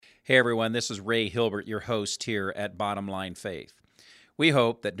Hey everyone, this is Ray Hilbert, your host here at Bottom Line Faith. We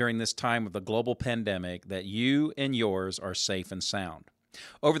hope that during this time of the global pandemic that you and yours are safe and sound.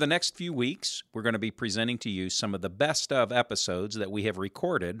 Over the next few weeks, we're going to be presenting to you some of the best of episodes that we have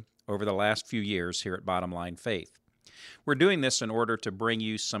recorded over the last few years here at Bottom Line Faith. We're doing this in order to bring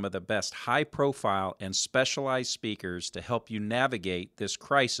you some of the best high-profile and specialized speakers to help you navigate this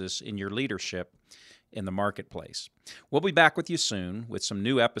crisis in your leadership in the marketplace. We'll be back with you soon with some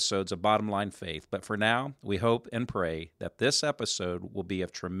new episodes of Bottom Line Faith, but for now, we hope and pray that this episode will be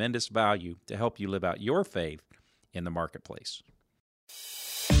of tremendous value to help you live out your faith in the marketplace.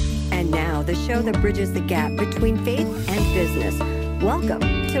 And now, the show that bridges the gap between faith and business. Welcome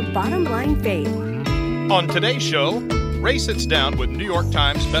to Bottom Line Faith. On today's show, Ray sits down with New York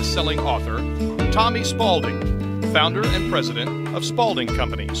Times bestselling author Tommy Spalding, founder and president of Spalding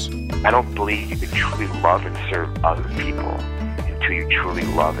Companies. I don't believe you can truly love and serve other people until you truly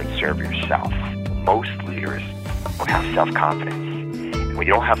love and serve yourself. Most leaders don't have self-confidence. And when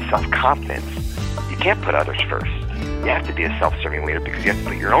you don't have self-confidence, you can't put others first. You have to be a self-serving leader because you have to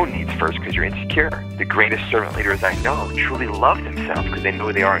put your own needs first because you're insecure. The greatest servant leaders I know truly love themselves because they know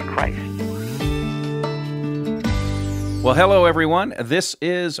who they are in Christ. Well, hello, everyone. This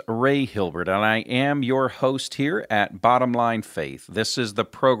is Ray Hilbert, and I am your host here at Bottom Line Faith. This is the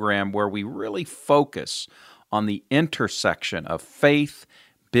program where we really focus on the intersection of faith,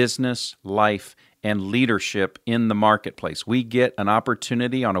 business, life, and leadership in the marketplace. We get an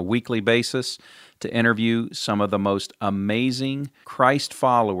opportunity on a weekly basis to interview some of the most amazing Christ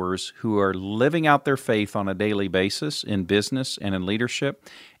followers who are living out their faith on a daily basis in business and in leadership,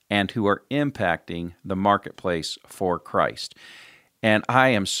 and who are impacting the marketplace for Christ. And I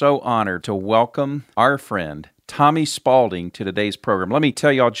am so honored to welcome our friend, Tommy Spalding, to today's program. Let me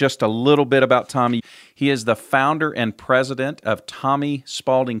tell y'all just a little bit about Tommy. He is the founder and president of Tommy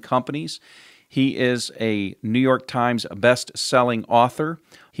Spalding Companies. He is a New York Times best-selling author.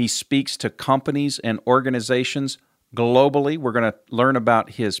 He speaks to companies and organizations globally. We're going to learn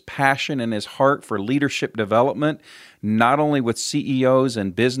about his passion and his heart for leadership development, not only with CEOs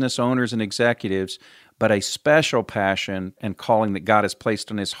and business owners and executives, but a special passion and calling that God has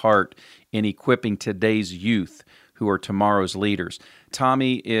placed on his heart in equipping today's youth who are tomorrow's leaders.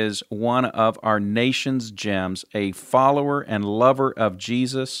 Tommy is one of our nation's gems, a follower and lover of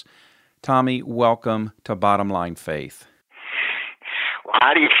Jesus. Tommy, welcome to Bottom Line Faith. Well,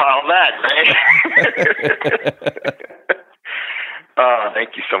 how do you follow that, Ray? Oh,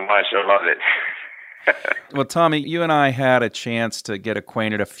 thank you so much. I love it. Well, Tommy, you and I had a chance to get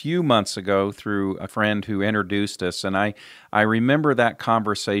acquainted a few months ago through a friend who introduced us, and I remember that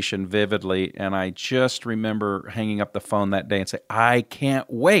conversation vividly, and I just remember hanging up the phone that day and saying, I can't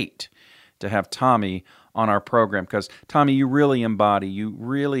wait to have Tommy on our program, because Tommy, you really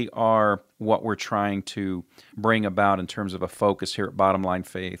are what we're trying to bring about in terms of a focus here at Bottom Line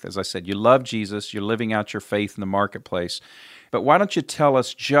Faith. As I said, you love Jesus, you're living out your faith in the marketplace. But why don't you tell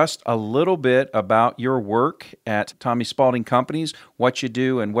us just a little bit about your work at Tommy Spalding Companies, what you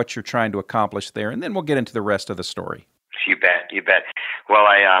do and what you're trying to accomplish there, and then we'll get into the rest of the story. You bet. Well,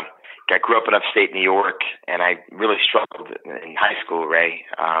 I grew up in upstate New York, and I really struggled in high school, Ray,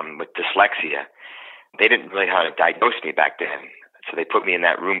 with dyslexia. They didn't really know how to diagnose me back then, so they put me in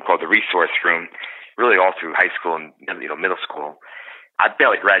that room called the resource room, really all through high school and middle school. I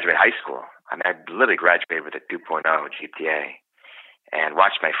barely graduated high school. I mean, I literally graduated with a 2.0 GPA, and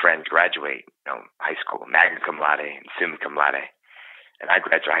watched my friends graduate, high school, magna cum laude and summa cum laude. And I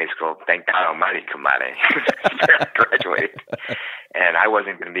graduated high school, thank God Almighty, cum laude. I graduated, and I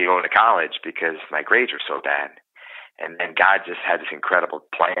wasn't going to be going to college because my grades were so bad. And then God just had this incredible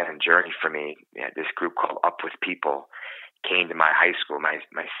plan and journey for me. This group called Up With People came to my high school, my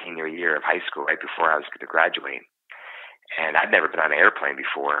senior year of high school, right before I was going to graduate. And I'd never been on an airplane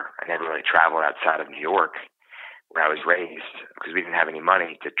before. I never really traveled outside of New York, where I was raised, because we didn't have any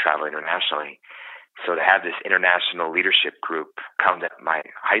money to travel internationally. So to have this international leadership group come to my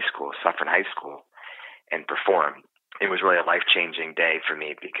high school, Suffern High School, and perform, it was really a life-changing day for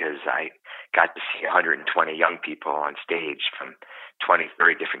me because I got to see 120 young people on stage from 20,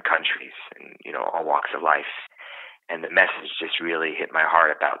 30 different countries and, all walks of life. And the message just really hit my heart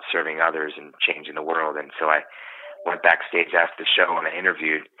about serving others and changing the world. And so I went backstage after the show and I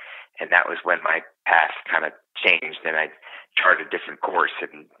interviewed, and that was when my path kind of changed, and I charted a different course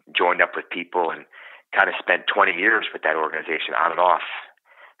and joined up with people and kind of spent 20 years with that organization on and off,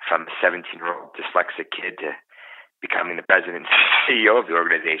 from a 17-year-old dyslexic kid to becoming the president and CEO of the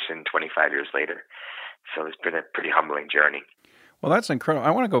organization 25 years later. So it's been a pretty humbling journey. Well, that's incredible.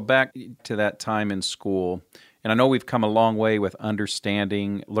 I want to go back to that time in school And I know we've come a long way with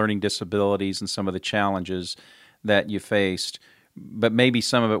understanding learning disabilities and some of the challenges that you faced, but maybe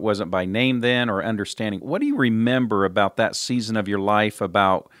some of it wasn't by name then or understanding. What do you remember about that season of your life,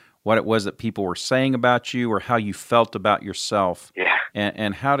 about what it was that people were saying about you or how you felt about yourself? Yeah.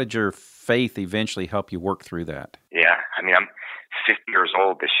 And how did your faith eventually help you work through that? Yeah. I mean, I'm 50 years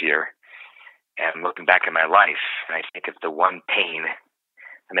old this year, and looking back at my life, and I think of the one pain.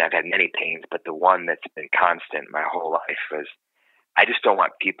 I mean, I've had many pains, but the one that's been constant my whole life was I just don't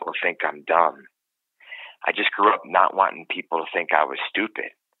want people to think I'm dumb. I just grew up not wanting people to think I was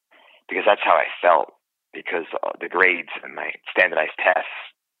stupid, because that's how I felt, because the grades and my standardized tests,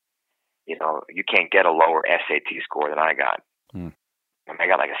 you know, you can't get a lower SAT score than I got. And I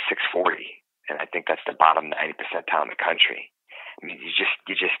got like a 640, and I think that's the bottom 90 percentile in the country. I mean, you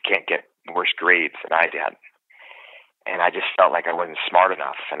just can't get worse grades than I did. And I just felt like I wasn't smart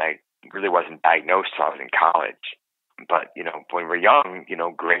enough, and I really wasn't diagnosed till I was in college. But, you know, when we're young, you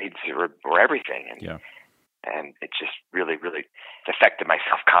know, grades were everything. And, and it just really, really affected my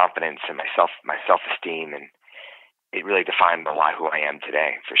self-confidence and my self-esteem, and it really defined who I am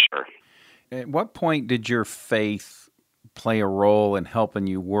today, for sure. At what point did your faith play a role in helping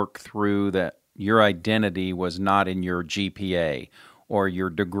you work through that your identity was not in your GPA or your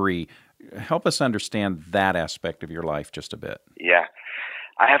degree? Help us understand that aspect of your life just a bit. Yeah.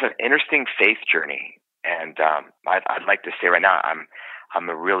 I have an interesting faith journey, and I'd like to say right now I'm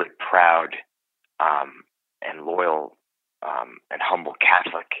a really proud and loyal and humble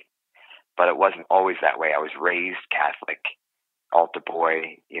Catholic, but it wasn't always that way. I was raised Catholic, altar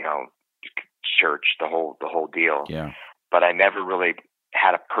boy, you know, church, the whole deal. Yeah. But I never really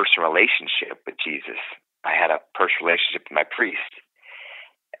had a personal relationship with Jesus. I had a personal relationship with my priest.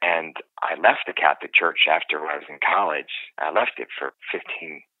 And I left the Catholic Church after I was in college. I left it for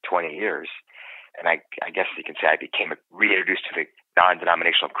 15, 20 years. And I guess you can say I became reintroduced to the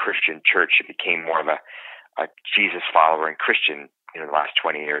non-denominational Christian church. It became more of a Jesus follower and Christian in the last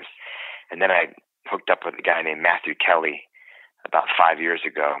 20 years. And then I hooked up with a guy named Matthew Kelly about 5 years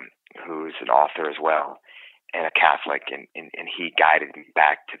ago, who's an author as well and a Catholic, and he guided me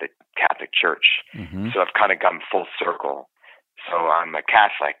back to the Catholic Church. So I've kind of come full circle. So I'm a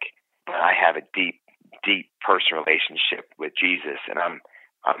Catholic, but I have a deep, deep personal relationship with Jesus, and I'm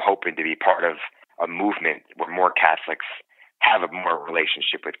hoping to be part of a movement where more Catholics have a more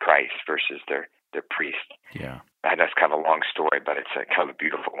relationship with Christ versus their priest. Yeah. And that's kind of a long story, but it's a kind of a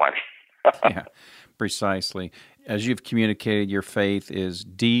beautiful one. Yeah, precisely. As you've communicated, your faith is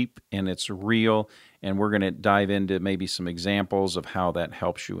deep and it's real, and we're going to dive into maybe some examples of how that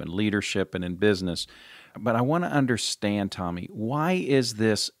helps you in leadership and in business. But I want to understand, Tommy, why is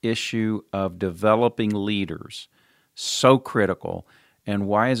this issue of developing leaders so critical, and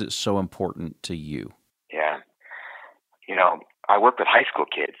why is it so important to you? Yeah. You know, I work with high school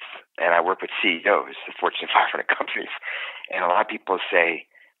kids, and I work with CEOs of Fortune 500 companies, and a lot of people say,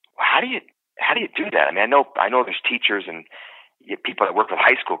 well, how do you do that? I mean, I know there's teachers and people that work with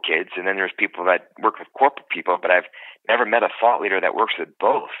high school kids, and then there's people that work with corporate people, but I've never met a thought leader that works with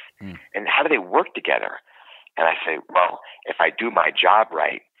both. And how do they work together? And I say, well, if I do my job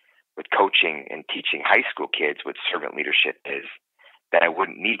right with coaching and teaching high school kids what servant leadership is, then I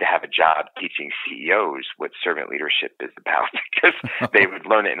wouldn't need to have a job teaching CEOs what servant leadership is about, because they would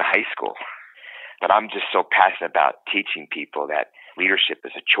learn it in high school. But I'm just so passionate about teaching people that leadership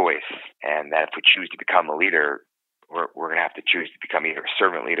is a choice, and that if we choose to become a leader, we're going to have to choose to become either a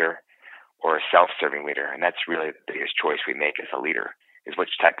servant leader or a self-serving leader. And that's really the biggest choice we make as a leader, is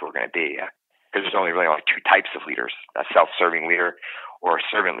which type we're going to be. Because there's only two types of leaders, a self-serving leader or a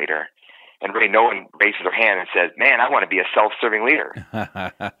servant leader. And really no one raises their hand and says, man, I want to be a self-serving leader.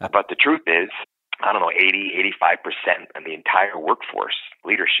 But the truth is, 85% of the entire workforce,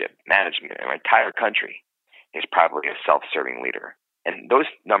 leadership, management in our entire country is probably a self-serving leader. And those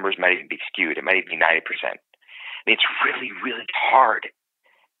numbers might even be skewed. It might even be 90%. I mean, it's really, really hard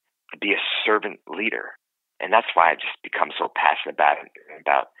to be a servant leader. And that's why I've just become so passionate about it.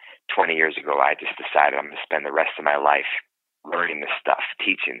 About 20 years ago, I just decided I'm going to spend the rest of my life learning this stuff,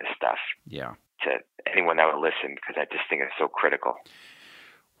 teaching this stuff to anyone that would listen, because I just think it's so critical.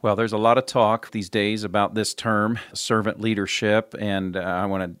 Well, there's a lot of talk these days about this term, servant leadership, and I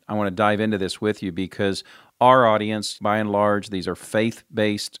want to dive into this with you, because our audience, by and large, these are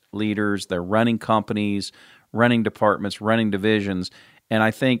faith-based leaders. They're running companies, running departments, running divisions, and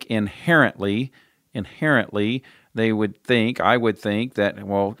I think inherently, I would think that,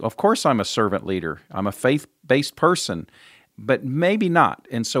 well, of course I'm a servant leader. I'm a faith-based person, but maybe not.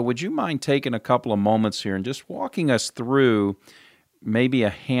 And so would you mind taking a couple of moments here and just walking us through maybe a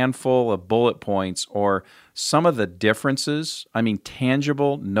handful of bullet points or some of the differences,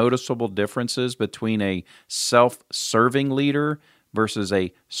 tangible, noticeable differences between a self-serving leader versus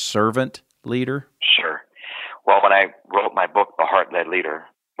a servant leader? Sure. Well, when I wrote my book, The Heart-Led Leader,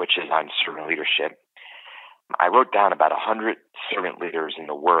 which is on servant leadership, I wrote down about 100 servant leaders in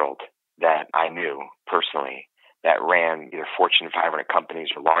the world that I knew personally that ran either Fortune 500 companies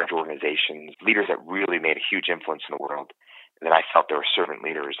or large organizations, leaders that really made a huge influence in the world. And then I felt they were servant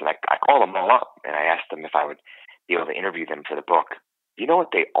leaders. And I called them all up and I asked them if I would be able to interview them for the book. You know what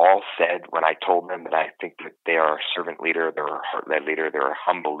they all said when I told them that I think that they are a servant leader, they're a heart-led leader, they're a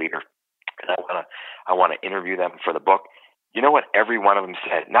humble leader, and I want to interview them for the book? You know what every one of them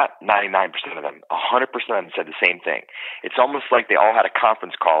said? Not 99% of them, 100% of them said the same thing. It's almost like they all had a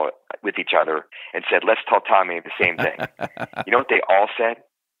conference call with each other and said, let's tell Tommy the same thing. You know what they all said?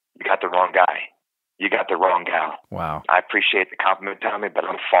 You got the wrong guy. You got the wrong gal. Wow. I appreciate the compliment, Tommy, but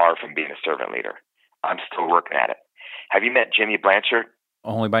I'm far from being a servant leader. I'm still working at it. Have you met Jimmy Blanchard?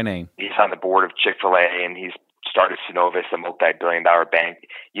 Only by name. He's on the board of Chick-fil-A, and he's started Synovus, a multi-billion-dollar bank.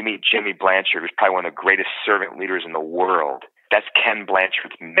 You meet Jimmy Blanchard, who's probably one of the greatest servant leaders in the world. That's Ken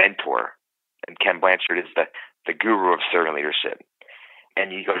Blanchard's mentor. And Ken Blanchard is the guru of servant leadership.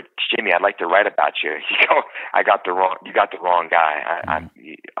 And you go, Jimmy, I'd like to write about you. You go, you got the wrong guy. I'm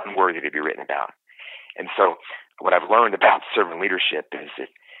unworthy to be written about. And so what I've learned about servant leadership is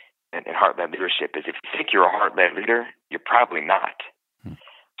and heart-led leadership is if you think you're a heart-led leader, you're probably not.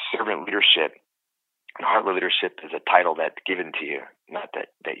 Servant leadership and heart-led leadership is a title that's given to you, not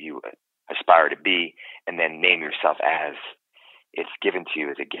that you aspire to be and then name yourself as. It's given to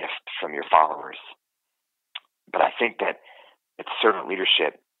you as a gift from your followers. But I think that servant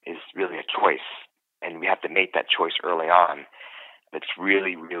leadership is really a choice, and we have to make that choice early on. It's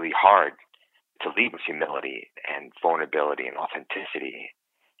really, really hard to lead with humility and vulnerability and authenticity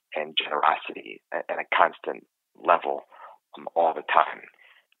and generosity at a constant level all the time.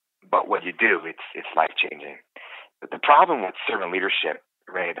 But what you do, it's life-changing. But the problem with servant leadership,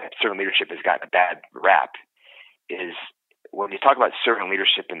 Ray, that servant leadership has gotten a bad rap, is when you talk about servant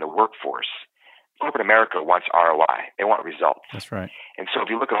leadership in the workforce, corporate America wants ROI. They want results. That's right. And so if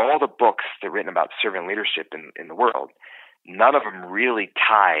you look at all the books that are written about servant leadership in the world, none of them really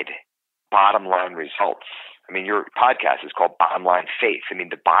tied bottom line results. Your podcast is called Bottom Line Faith.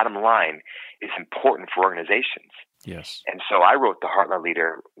 The bottom line is important for organizations. Yes. And so I wrote The Heart-Led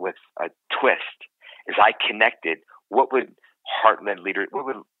Leader with a twist, as I connected what would servant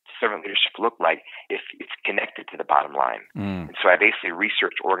leadership look like if it's connected to the bottom line. And so I basically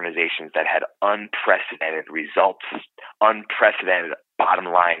researched organizations that had unprecedented results, unprecedented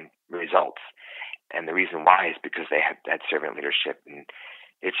bottom line results. And the reason why is because they had that servant leadership. And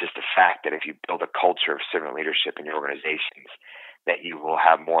it's just a fact that if you build a culture of servant leadership in your organizations, that you will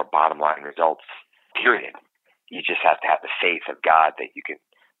have more bottom line results, period. You just have to have the faith of God that you can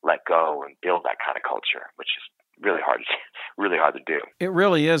let go and build that kind of culture, which is really hard to do. It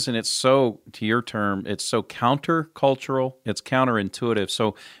really is, and it's so, to your term, it's so countercultural, it's counterintuitive.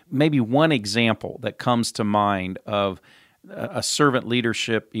 So maybe one example that comes to mind of a servant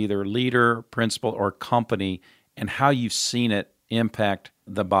leadership, either leader, principal, or company, and how you've seen it impact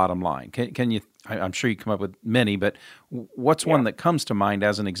the bottom line. Can you? I'm sure you come up with many, but what's one that comes to mind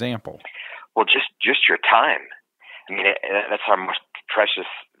as an example? Well, just your time. That's our most precious,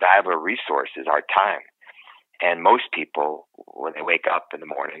 valuable resource is our time. And most people, when they wake up in the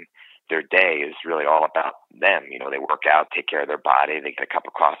morning, their day is really all about them. They work out, take care of their body, they get a cup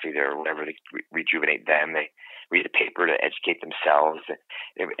of coffee, or whatever, they rejuvenate them. They read the paper to educate themselves,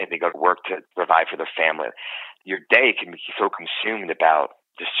 and they go to work to provide for their family. Your day can be so consumed about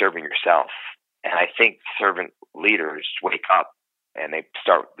just serving yourself. And I think servant leaders wake up and they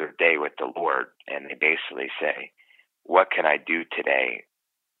start their day with the Lord, and they basically say, what can I do today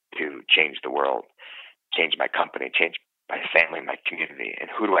to change the world, change my company, change my family, my community, and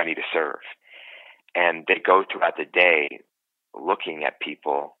who do I need to serve? And they go throughout the day looking at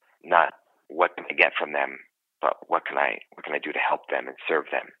people, not what can I get from them, but what can I do to help them and serve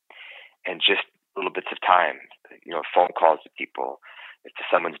them? And just little bits of time, phone calls to people. If it's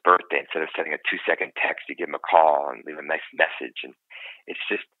someone's birthday, instead of sending a 2-second text, you give them a call and leave a nice message. And it's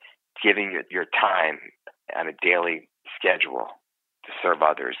just giving your time on a daily schedule to serve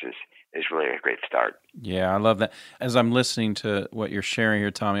others is really a great start. Yeah, I love that. As I'm listening to what you're sharing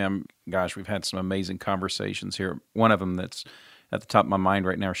here, Tommy, we've had some amazing conversations here. One of them that's at the top of my mind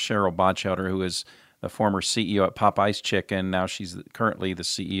right now is Cheryl Botschelder, who is the former CEO at Popeye's Chicken. Now she's currently the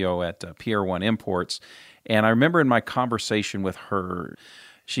CEO at Pier 1 Imports. And I remember in my conversation with her,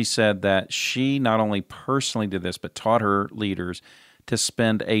 she said that she not only personally did this, but taught her leaders to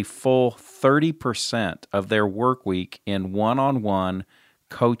spend a full 30% of their work week in one-on-one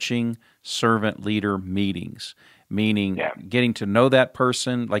coaching servant leader meetings, meaning getting to know that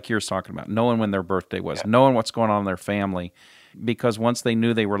person like you're talking about, knowing when their birthday was, knowing what's going on in their family, because once they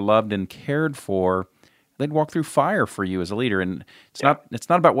knew they were loved and cared for, they'd walk through fire for you as a leader. And it's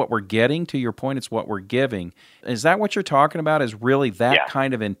not about what we're getting, to your point, it's what we're giving. Is that what you're talking about, is really that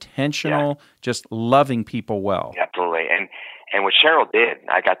kind of intentional, just loving people well? Absolutely. And what Cheryl did,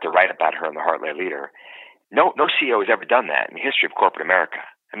 I got to write about her in the Heart-Led Leader. No CEO has ever done that in the history of corporate America.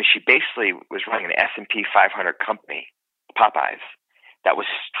 I mean, she basically was running an S&P 500 company, Popeyes, that was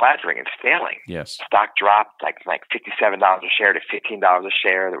flattering and failing. Yes. Stock dropped like $57 a share to $15 a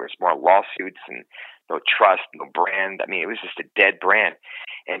share. There was more lawsuits and no trust, no brand. I mean, it was just a dead brand.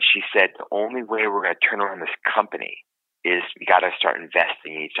 And she said, the only way we're going to turn around this company is we got to start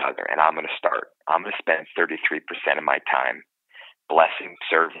investing in each other. And I'm going to start. I'm going to spend 33% of my time blessing,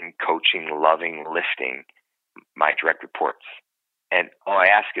 serving, coaching, loving, lifting my direct reports. And all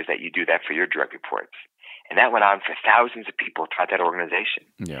I ask is that you do that for your direct reports. And that went on for thousands of people throughout that organization.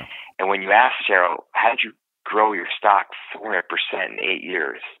 Yeah. And when you ask Cheryl, how did you grow your stock 400% in 8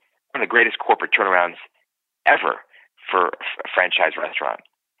 years? One of the greatest corporate turnarounds ever for a franchise restaurant.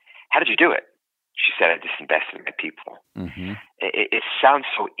 How did you do it? She said, I just invested in my people. Mm-hmm. It sounds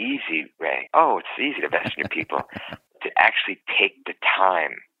so easy, Ray. Oh, it's easy to invest in your people. To actually take the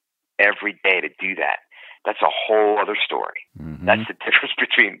time every day to do that, that's a whole other story. Mm-hmm. That's the difference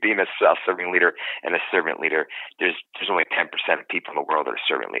between being a self-serving leader and a servant leader. There's only 10% of people in the world that are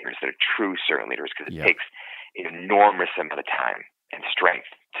servant leaders, that are true servant leaders, because it takes an enormous amount of time and strength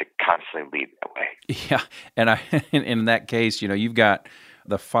to constantly lead that way. Yeah, and in that case, you've got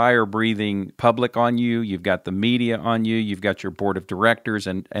the fire-breathing public on you, you've got the media on you, you've got your board of directors,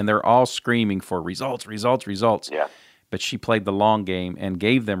 and they're all screaming for results. Yeah. But she played the long game and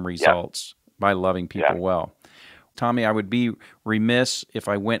gave them results by loving people well. Tommy, I would be remiss if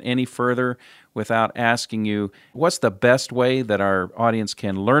I went any further without asking you, what's the best way that our audience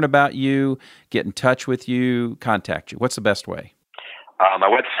can learn about you, get in touch with you, contact you? What's the best way? My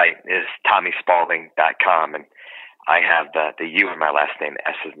website is TommySpalding.com, and I have the U in my last name,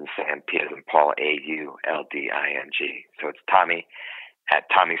 S as in Sam, P as in Paul, AULDING. So it's Tommy at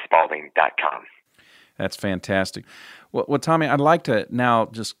TommySpalding.com. That's fantastic. Well, Tommy, I'd like to now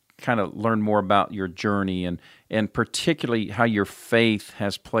just kind of learn more about your journey and particularly how your faith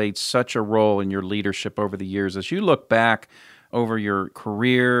has played such a role in your leadership over the years. As you look back over your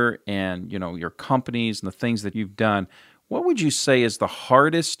career and, your companies and the things that you've done, what would you say is the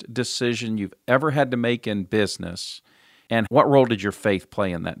hardest decision you've ever had to make in business, and what role did your faith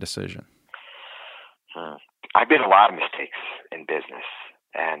play in that decision? I've made a lot of mistakes in business,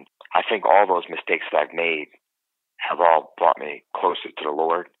 and I think all those mistakes that I've made have all brought me closer to the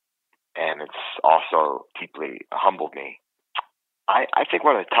Lord, and it's also deeply humbled me. I think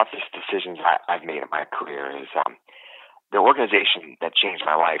one of the toughest decisions I've made in my career is the organization that changed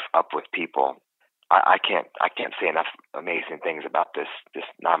my life, Up With People. I can't say enough amazing things about this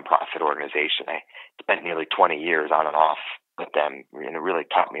nonprofit organization. I spent nearly 20 years on and off with them, and it really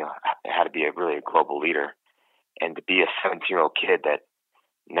taught me how to be a global leader, and to be a 17-year-old kid that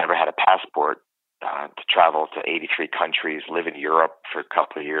never had a passport, to travel to 83 countries, live in Europe for a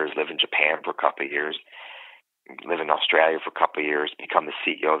couple of years, live in Japan for a couple of years, live in Australia for a couple of years, become the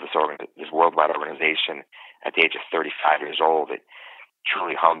CEO of this worldwide organization at the age of 35 years old. It's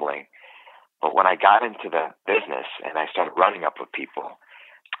truly humbling. But when I got into the business and I started running Up With People,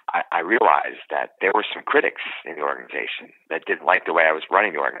 I realized that there were some critics in the organization that didn't like the way I was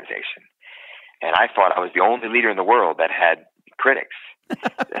running the organization. And I thought I was the only leader in the world that had critics.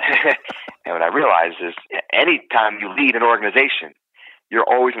 And what I realized is any time you lead an organization, you're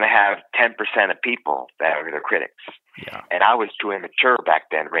always going to have 10% of people that are their critics. Yeah. And I was too immature back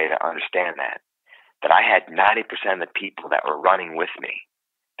then, Ray, to understand that I had 90% of the people that were running with me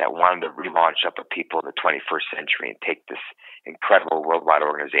that wanted to relaunch Up With People in the 21st century and take this incredible worldwide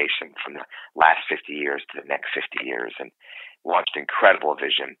organization from the last 50 years to the next 50 years and launched incredible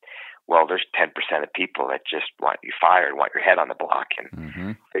vision. Well, there's 10% of people that just want you fired, want your head on the block,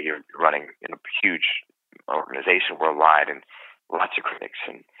 and you're running a huge organization worldwide and lots of critics.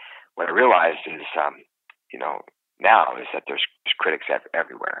 And what I realized is, now is that there's critics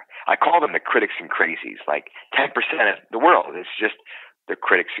everywhere. I call them the critics and crazies. Like 10% of the world is just the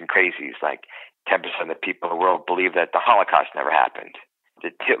critics and crazies. Like 10% of the people in the world believe that the Holocaust never happened,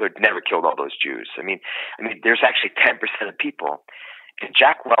 that Hitler never killed all those Jews. I mean, there's actually 10% of people. And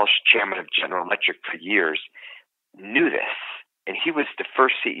Jack Welch, chairman of General Electric for years, knew this. And he was the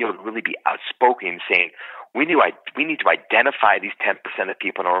first CEO to really be outspoken, saying, we need to identify these 10% of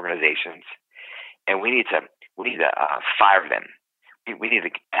people in our organizations, and we need to fire them. We need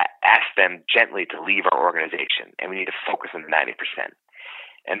to ask them gently to leave our organization, and we need to focus on the 90%.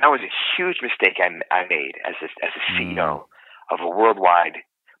 And that was a huge mistake I made as a CEO of a worldwide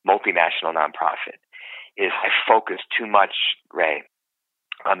multinational nonprofit. Is I focused too much, Ray,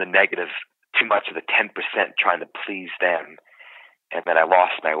 on the negative, too much of the 10% trying to please them, and then I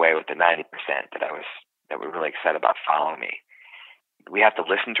lost my way with the 90% that were really excited about following me. We have to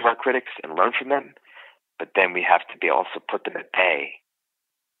listen to our critics and learn from them, but then we have to be also put them at bay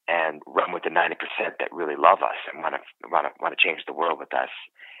and run with the 90% that really love us and want to change the world with us.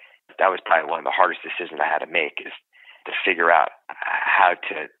 That was probably one of the hardest decisions I had to make, is to figure out how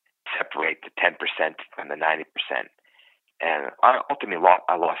to separate the 10% from the 90%. And ultimately,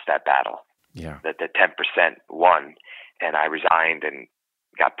 I lost that battle. Yeah. The 10% won, and I resigned and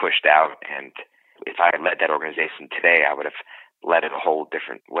got pushed out. And if I had led that organization today, I would have led it a whole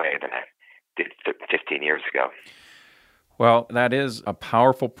different way than I did 15 years ago. Well, that is a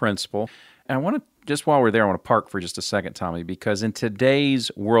powerful principle. And I want to, just while we're there, I want to park for just a second, Tommy, because in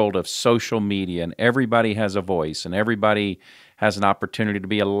today's world of social media, and everybody has a voice and everybody has an opportunity to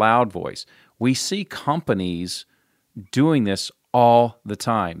be a loud voice, we see companies doing this all the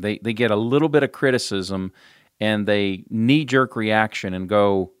time. They get a little bit of criticism and they knee-jerk reaction and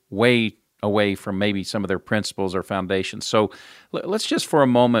go way away from maybe some of their principles or foundations. So let's just for a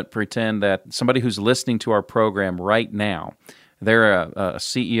moment pretend that somebody who's listening to our program right now, they're a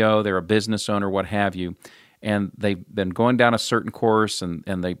CEO, they're a business owner, what have you, and they've been going down a certain course and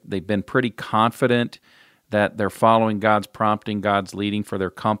they've been pretty confident that they're following God's prompting, God's leading for their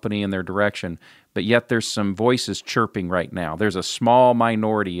company and their direction, but yet there's some voices chirping right now. There's a small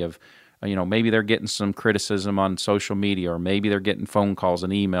minority of, maybe they're getting some criticism on social media, or maybe they're getting phone calls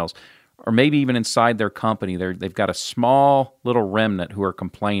and emails, or maybe even inside their company, they've got a small little remnant who are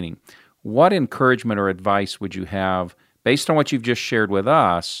complaining. What encouragement or advice would you have, based on what you've just shared with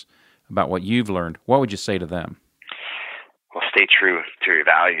us about what you've learned? What would you say to them? Well, stay true to your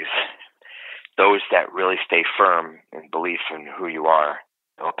values. Those that really stay firm in belief in who you are,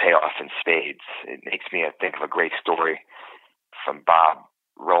 will pay off in spades. It makes me think of a great story from Bob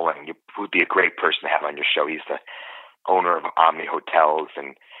Rowland. He would be a great person to have on your show. He's the owner of Omni Hotels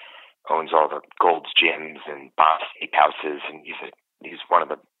and owns all the Gold's Gyms and Bob's Steakhouses, and he's one of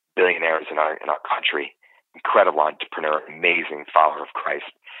the billionaires in our country. Incredible entrepreneur, amazing follower of Christ.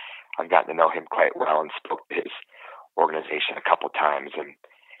 I've gotten to know him quite well and spoke to his organization a couple times. And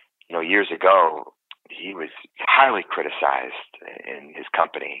years ago, he was highly criticized in his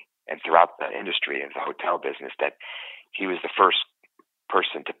company and throughout the industry of the hotel business that he was the first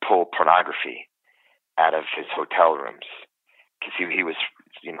person to pull pornography out of his hotel rooms. Because he was,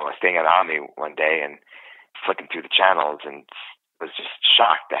 staying at Omni one day and flicking through the channels and was just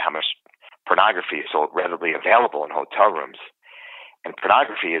shocked at how much pornography is so readily available in hotel rooms. And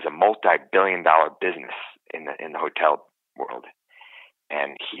pornography is a multi-billion-dollar business in the hotel world.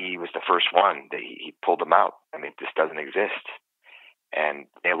 And he was the first one that he pulled them out. I mean, this doesn't exist. And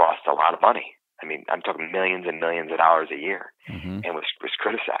they lost a lot of money. I mean, I'm talking millions and millions of dollars a year, and was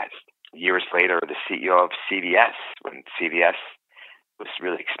criticized. Years later, the CEO of CVS, when CVS was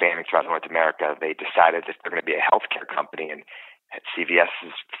really expanding throughout North America, they decided that they're going to be a healthcare company. And at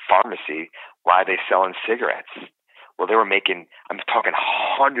CVS's pharmacy, why are they selling cigarettes? Well, they were making, I'm talking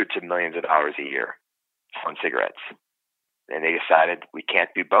hundreds of millions of dollars a year selling cigarettes. And they decided we can't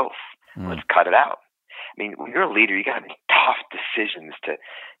do both. Let's cut it out. I mean, when you're a leader, you got to make tough decisions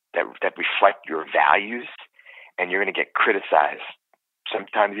that reflect your values, and you're going to get criticized,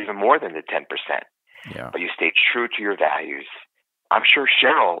 sometimes even more than the 10%. Yeah. But you stay true to your values. I'm sure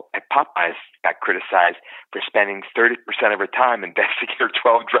Cheryl at Popeyes got criticized for spending 30% of her time investigating her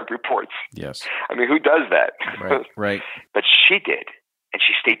 12 drug reports. Yes. I mean, who does that? Right. But she did, and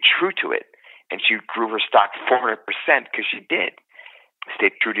she stayed true to it. And she grew her stock 400% because she did.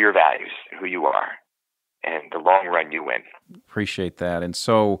 Stay true to your values and who you are. And the long run, you win. Appreciate that. And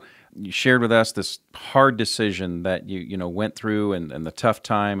so you shared with us this hard decision that you went through and the tough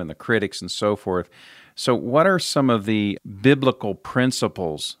time and the critics and so forth. So what are some of the biblical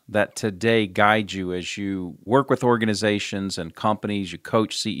principles that today guide you as you work with organizations and companies, you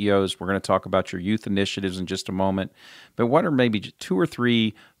coach CEOs? We're going to talk about your youth initiatives in just a moment. But what are maybe 2 or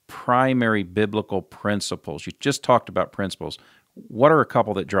 3 primary biblical principles? You just talked about principles. What are a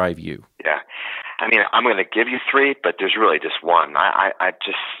couple that drive you? Yeah. I mean, I'm going to give you 3, but there's really just one. I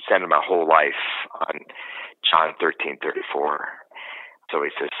just centered my whole life on John 13:34. So he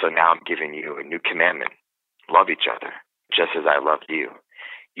says, so now I'm giving you a new commandment. Love each other. just as I love you.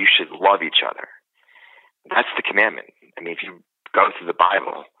 You should love each other. That's the commandment. I mean, if you go through the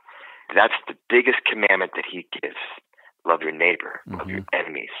Bible, that's the biggest commandment that he gives. Love your neighbor, love your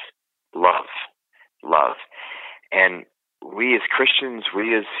enemies, love. And we as Christians,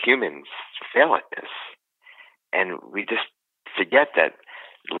 we as humans fail at this. And we just forget that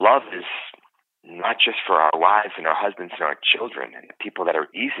love is not just for our wives and our husbands and our children and the people that are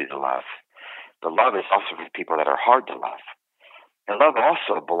easy to love, but love is also for people that are hard to love. And love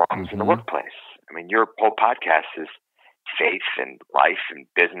also belongs in the workplace. I mean, your whole podcast is faith and life and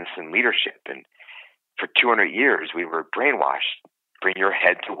business and leadership. And for 200 years, we were brainwashed. Bring your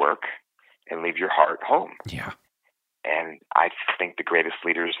head to work and leave your heart home. Yeah. And I think the greatest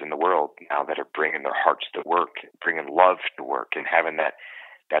leaders in the world now that are bringing their hearts to work, bringing love to work, and having that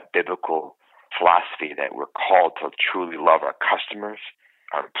biblical philosophy that we're called to truly love our customers,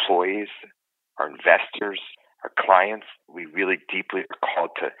 our employees, our investors, our clients. We really deeply are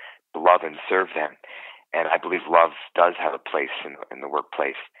called to love and serve them. And I believe love does have a place in the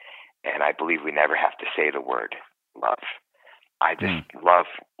workplace. And I believe we never have to say the word love. I just love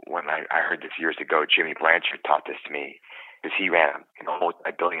when I heard this years ago. Jimmy Blanchard taught this to me because he ran a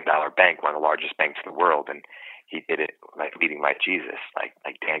multi-billion-dollar bank, one of the largest banks in the world, and he did it like leading like Jesus, like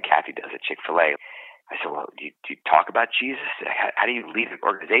Dan Cathy does at Chick-fil-A. I said, well, do you talk about Jesus? How do you lead an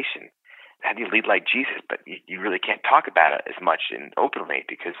organization? How do you lead like Jesus? But you really can't talk about it as much and openly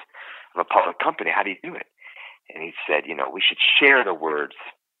because of a public company. How do you do it? And he said, we should share the words,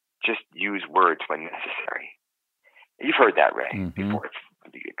 just use words when necessary. You've heard that, Ray, before.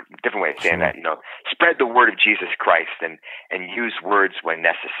 It's a different way of saying that. Spread the word of Jesus Christ and use words when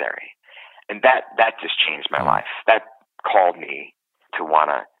necessary. And that just changed my life. That called me to want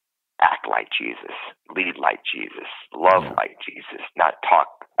to act like Jesus, lead like Jesus, love like Jesus, not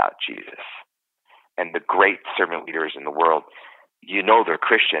talk about Jesus. And the great servant leaders in the world, they're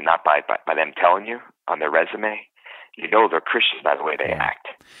Christian, not by them telling you on their resume. They're Christians by the way they act.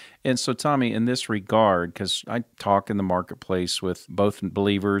 And so, Tommy, in this regard, because I talk in the marketplace with both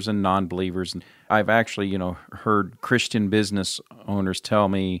believers and non-believers, and I've actually, heard Christian business owners tell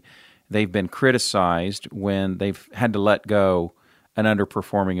me they've been criticized when they've had to let go an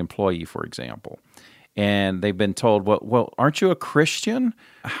underperforming employee, for example. And they've been told, well, aren't you a Christian?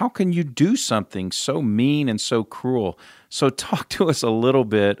 How can you do something so mean and so cruel? So talk to us a little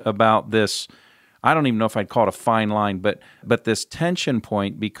bit about this. I don't even know if I'd call it a fine line, but this tension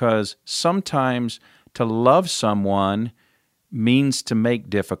point, because sometimes to love someone means to make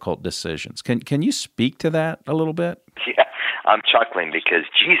difficult decisions. Can you speak to that a little bit? Yeah, I'm chuckling because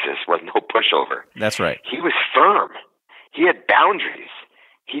Jesus was no pushover. That's right. He was firm. He had boundaries.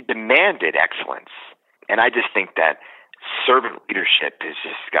 He demanded excellence. And I just think that servant leadership has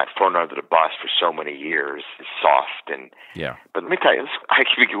just got thrown under the bus for so many years. It's soft But let me tell you,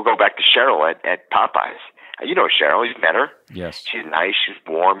 we can go back to Cheryl at Popeyes. You know Cheryl, you've met her. Yes. She's nice, she's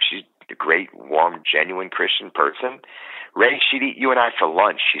warm, she's a great, warm, genuine Christian person. Ray, she'd eat you and I for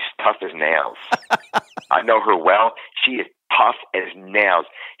lunch. She's tough as nails. I know her well. She is tough as nails.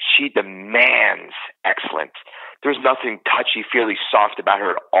 She demands excellence. There's nothing touchy-feely soft about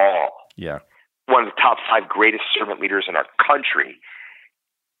her at all. Yeah. One of the top 5 greatest servant leaders in our country,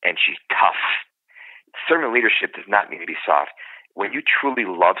 and she's tough. Servant leadership does not mean to be soft. When you truly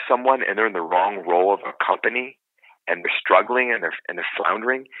love someone and they're in the wrong role of a company and they're struggling and they're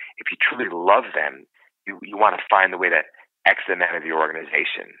floundering, if you truly love them, you want to find the way to exit them out of your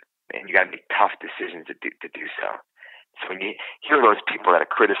organization, and you got to make tough decisions to do so. So when you hear those people that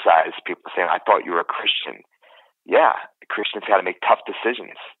criticize people saying, "I thought you were a Christian," Christians got to make tough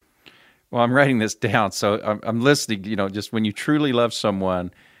decisions. Well, I'm writing this down, so I'm listening. Just when you truly love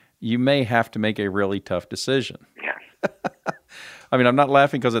someone, you may have to make a really tough decision. Yeah. I mean, I'm not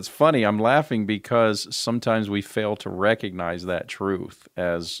laughing because it's funny. I'm laughing because sometimes we fail to recognize that truth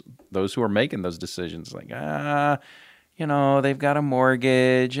as those who are making those decisions. Like, they've got a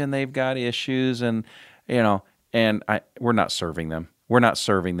mortgage and they've got issues, and we're not serving them. We're not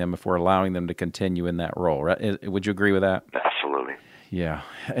serving them if we're allowing them to continue in that role, right? Would you agree with that? Absolutely. Yeah.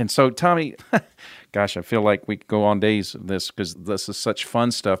 And so, Tommy, gosh, I feel like we could go on days of this because this is such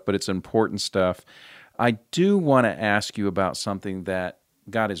fun stuff, but it's important stuff. I do want to ask you about something that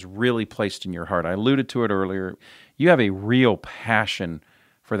God has really placed in your heart. I alluded to it earlier. You have a real passion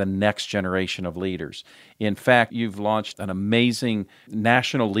for the next generation of leaders. In fact, you've launched an amazing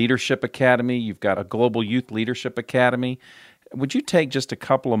National Leadership Academy. You've got a Global Youth Leadership Academy. Would you take just a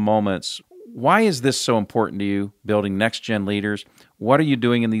couple of moments? Why is this so important to you, building next-gen leaders? What are you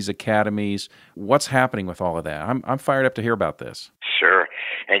doing in these academies? What's happening with all of that? I'm fired up to hear about this. Sure.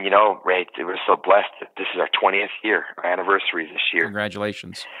 And, Ray, we're so blessed that this is our 20th year, our anniversary this year.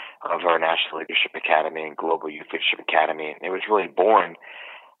 Congratulations. Of our National Leadership Academy and Global Youth Leadership Academy. And it was really born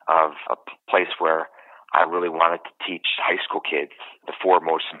of a place where I really wanted to teach high school kids the four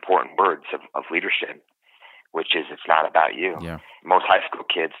most important words of leadership, which is it's not about you. Yeah. Most high school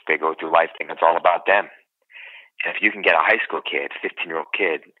kids, they go through life thinking it's all about them. And if you can get a high school kid, 15-year-old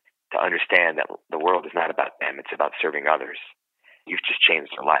kid, to understand that the world is not about them, it's about serving others, you've just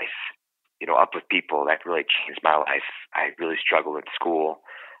changed their life. Up with people, that really changed my life. I really struggled in school.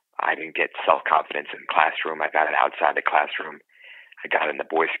 I didn't get self-confidence in the classroom. I got it outside the classroom. I got in the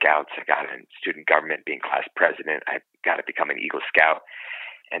Boy Scouts. I got in student government, being class president. I got to become an Eagle Scout.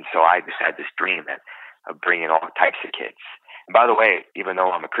 And so I just had this dream of bringing all types of kids. And by the way, even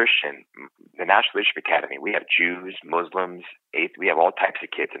though I'm a Christian, the National Leadership Academy, we have Jews, Muslims, we have all types of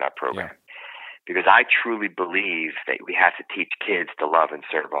kids in our program. Yeah. Because I truly believe that we have to teach kids to love and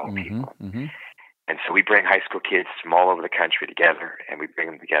serve all people. Mm-hmm. And so we bring high school kids from all over the country together, and we bring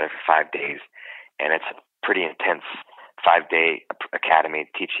them together for 5 days. And it's a pretty intense 5-day academy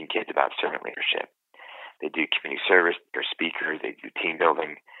teaching kids about servant leadership. They do community service, they're speakers, they do team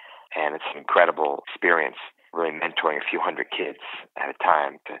building, and it's an incredible experience, really mentoring a few hundred kids at a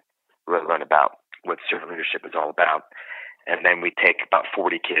time to really learn about what servant leadership is all about. And then we take about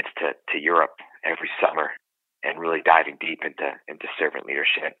 40 kids to Europe every summer and really diving deep into servant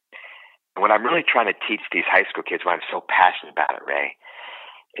leadership. And what I'm really trying to teach these high school kids, why I'm so passionate about it, Ray,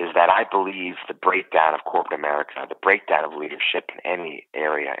 is that I believe the breakdown of corporate America, the breakdown of leadership in any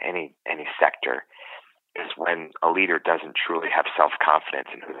area, any sector, is when a leader doesn't truly have self-confidence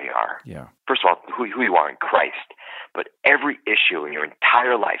in who they are. Yeah. First of all, who you are in Christ. But every issue in your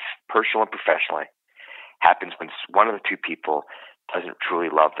entire life, personal and professionally, happens when one of the two people doesn't truly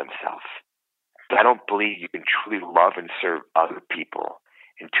love themselves. But I don't believe you can truly love and serve other people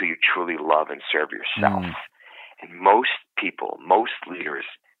until you truly love and serve yourself. And most people, most leaders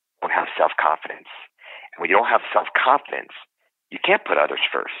don't have self-confidence. And when you don't have self-confidence, you can't put others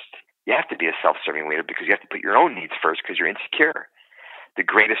first. You have to be a self-serving leader because you have to put your own needs first because you're insecure. The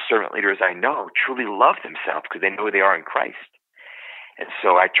greatest servant leaders I know truly love themselves because they know who they are in Christ. And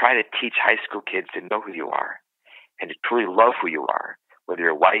so I try to teach high school kids to know who you are and to truly love who you are, whether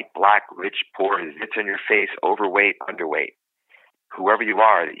you're white, black, rich, poor, zits on your face, overweight, underweight. Whoever you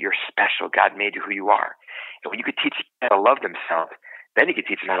are, that you're special. God made you who you are. And when you could teach them how to love themselves, then you can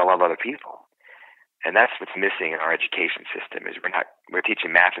teach them how to love other people. And that's what's missing in our education system is we're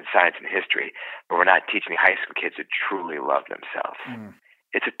teaching math and science and history, but we're not teaching high school kids to truly love themselves.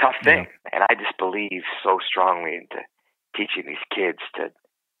 It's a tough thing. Yeah. And I just believe so strongly into teaching these kids to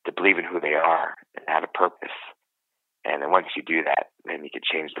believe in who they are and have a purpose. And then once you do that, then you can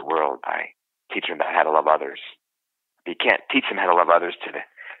change the world by teaching them about how to love others. You can't teach them how to love others till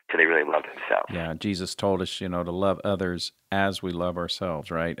they really love themselves. Yeah, Jesus told us, to love others as we love ourselves,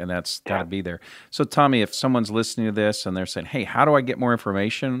 right? And that's got to be there. So, Tommy, if someone's listening to this and they're saying, hey, how do I get more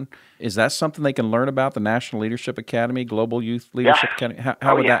information? Is that something they can learn about, the National Leadership Academy, Global Youth Leadership Academy?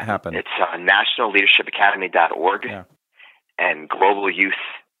 How would that happen? It's nationalleadershipacademy.org and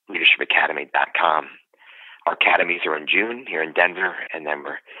globalyouthleadershipacademy.com. Our academies are in June here in Denver, and then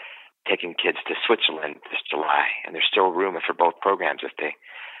we're taking kids to Switzerland this July. And there's still room for both programs if they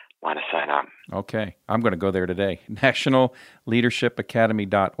want to sign up. Okay. I'm going to go there today.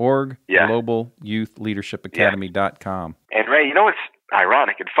 nationalleadershipacademy.org, globalyouthleadershipacademy.com. And Ray, what's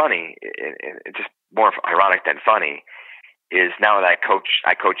ironic and funny, it's just more ironic than funny, is now that I coach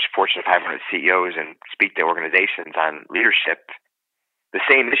Fortune 500 CEOs and speak to organizations on leadership, the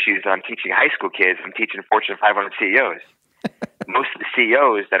same issues that I'm teaching high school kids, I'm teaching Fortune 500 CEOs. Most of the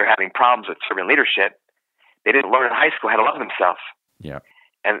CEOs that are having problems with servant leadership, they didn't learn in high school how to love themselves. Yeah.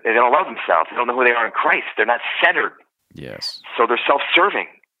 And they don't love themselves. They don't know who they are in Christ. They're not centered. Yes. So they're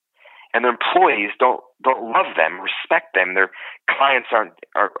self-serving. And their employees don't love them, respect them. Their clients aren't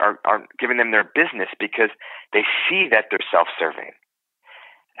giving them their business because they see that they're self-serving.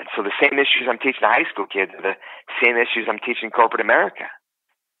 And so the same issues I'm teaching high school kids are the same issues I'm teaching corporate America.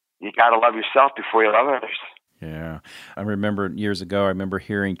 You got to love yourself before you love others. Yeah. I remember years ago,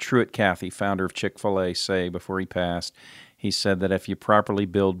 hearing Truett Cathy, founder of Chick-fil-A, say before he passed, he said that if you properly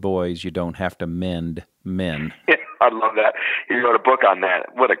build boys, you don't have to mend men. Yeah, I love that. He wrote a book on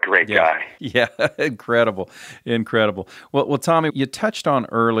that. What a great guy. Yeah, incredible. Well, Tommy, you touched on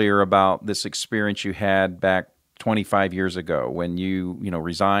earlier about this experience you had back 25 years ago when you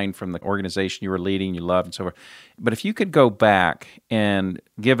resigned from the organization you were leading, you loved, and so forth. But if you could go back and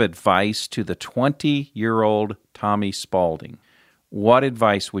give advice to the 20-year-old Tommy Spaulding, what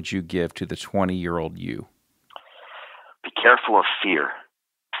advice would you give to the 20-year-old you? Be careful of fear.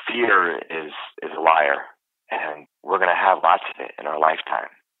 fear is a liar, and we're going to have lots of it in our lifetime.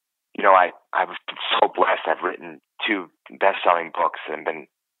 You know, I've been so blessed. I've written 2 best-selling books and been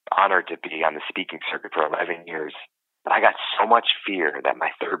honored to be on the speaking circuit for 11 years. But I got so much fear that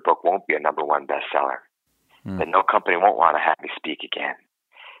my 3rd book won't be a number 1 bestseller, that no company won't want to have me speak again.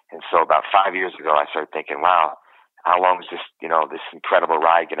 And so about 5 years ago, I started thinking, wow, how long is this, this incredible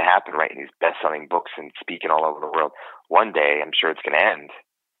ride going to happen, writing these best-selling books and speaking all over the world? One day, I'm sure it's going to end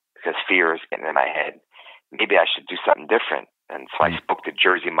because fear is getting in my head. Maybe I should do something different. And so I spoke to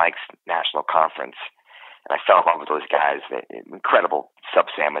Jersey Mike's National Conference, and I fell in love with those guys, incredible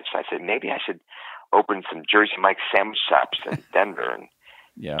sub sandwich. I said, maybe I should open some Jersey Mike's sandwich shops in Denver and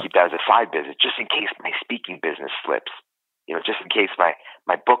keep that as a side business, just in case my speaking business slips, just in case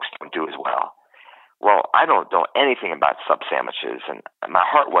my books don't do as well. Well, I don't know anything about sub sandwiches, and my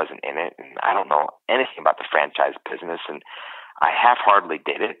heart wasn't in it, and I don't know anything about the franchise business, and I half-heartedly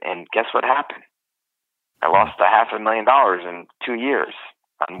did it, and guess what happened? I lost $500,000 in 2 years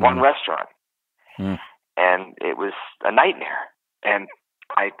on one restaurant. And it was a nightmare. And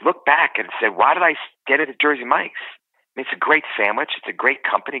I looked back and said, why did I get it at Jersey Mike's? I mean, it's a great sandwich. It's a great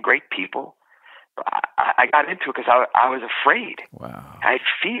company, great people. I got into it because I was afraid. Wow. I had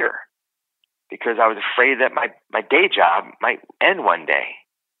fear because I was afraid that my day job might end one day.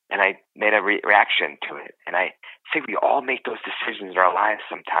 And I made a reaction to it. And I think we all make those decisions in our lives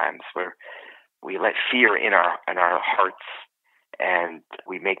sometimes where we let fear in our hearts, and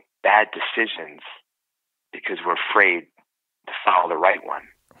we make bad decisions because we're afraid to follow the right one.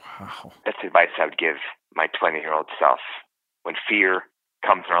 Wow. That's the advice I would give my 20-year-old self. When fear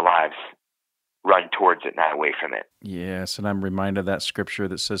comes in our lives, run towards it, not away from it. Yes, and I'm reminded of that scripture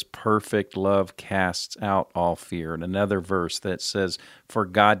that says, perfect love casts out all fear. And another verse that says, for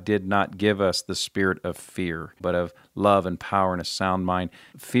God did not give us the spirit of fear, but of love and power and a sound mind.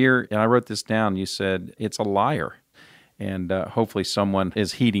 Fear, and I wrote this down, you said, it's a liar. And hopefully someone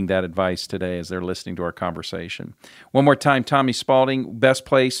is heeding that advice today as they're listening to our conversation. One more time, Tommy Spaulding, best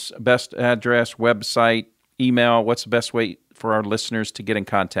place, best address, website, email. What's the best way for our listeners to get in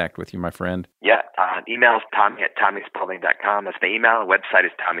contact with you, my friend? Yeah, email is Tommy at TommySpaulding.com. That's the email. The website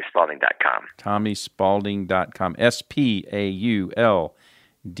is TommySpaulding.com. TommySpaulding.com. SPAULDING.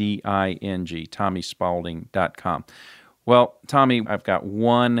 TommySpaulding.com. Well, Tommy, I've got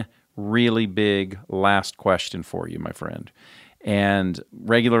one really big last question for you, my friend. And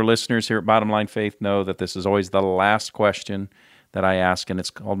regular listeners here at Bottom Line Faith know that this is always the last question that I ask, and it's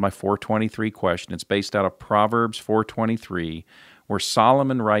called my 423 question. It's based out of Proverbs 423, where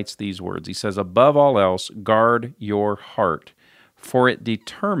Solomon writes these words. He says, above all else, guard your heart, for it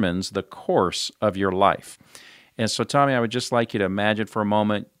determines the course of your life. And so, Tommy, I would just like you to imagine for a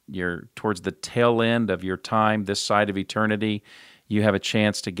moment you're towards the tail end of your time, this side of eternity. You have a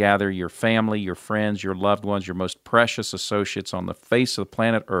chance to gather your family, your friends, your loved ones, your most precious associates on the face of the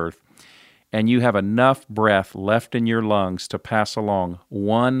planet Earth, and you have enough breath left in your lungs to pass along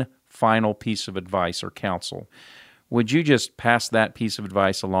one final piece of advice or counsel. Would you just pass that piece of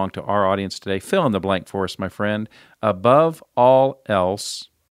advice along to our audience today? Fill in the blank for us, my friend. Above all else.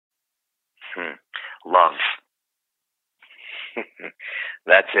 Love.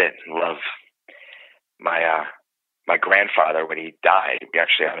 That's it, love. My grandfather, when he died, we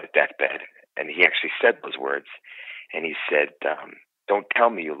actually on his deathbed, and he actually said those words, and he said, don't tell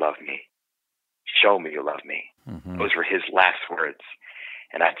me you love me. Show me you love me. Mm-hmm. Those were his last words.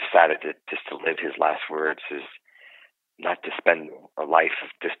 And I decided to live his last words is not to spend a life of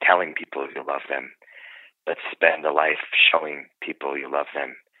just telling people you love them, but spend a life showing people you love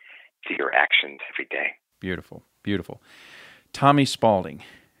them through your actions every day. Beautiful, beautiful. Tommy Spaulding,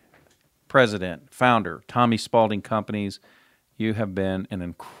 president, founder, Tommy Spaulding Companies. You have been an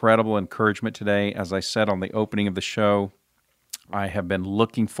incredible encouragement today. As I said on the opening of the show, I have been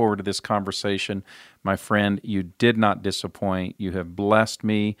looking forward to this conversation. My friend, you did not disappoint. You have blessed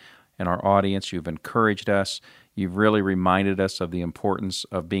me and our audience. You've encouraged us. You've really reminded us of the importance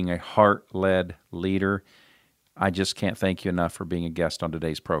of being a heart-led leader. I just can't thank you enough for being a guest on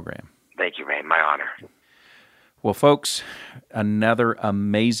today's program. Thank you, Ray. My honor. Well, folks, another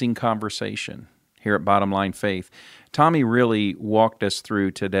amazing conversation here at Bottom Line Faith. Tommy really walked us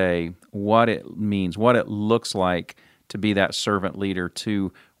through today what it means, what it looks like to be that servant leader,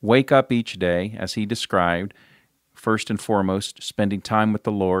 to wake up each day, as he described, first and foremost, spending time with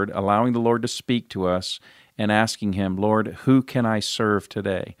the Lord, allowing the Lord to speak to us, and asking Him, Lord, who can I serve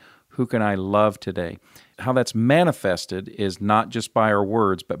today? Who can I love today? How that's manifested is not just by our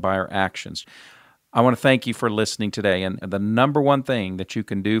words, but by our actions. I want to thank you for listening today, and the number one thing that you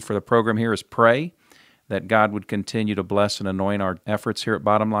can do for the program here is pray that God would continue to bless and anoint our efforts here at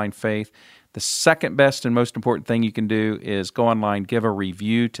Bottom Line Faith. The second best and most important thing you can do is go online, give a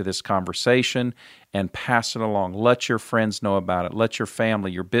review to this conversation, and pass it along. Let your friends know about it. Let your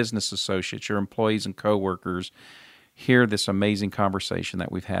family, your business associates, your employees and coworkers hear this amazing conversation that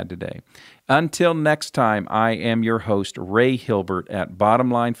we've had today. Until next time, I am your host, Ray Hilbert at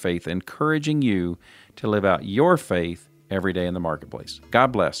Bottom Line Faith, encouraging you to live out your faith every day in the marketplace.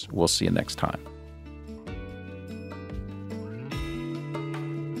 God bless. We'll see you next time.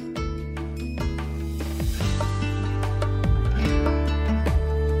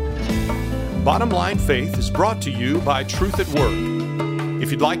 Bottom Line Faith is brought to you by Truth at Work.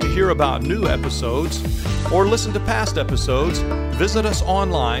 If you'd like to hear about new episodes or listen to past episodes, visit us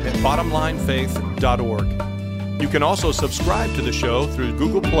online at bottomlinefaith.org. You can also subscribe to the show through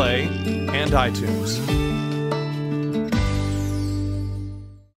Google Play and iTunes.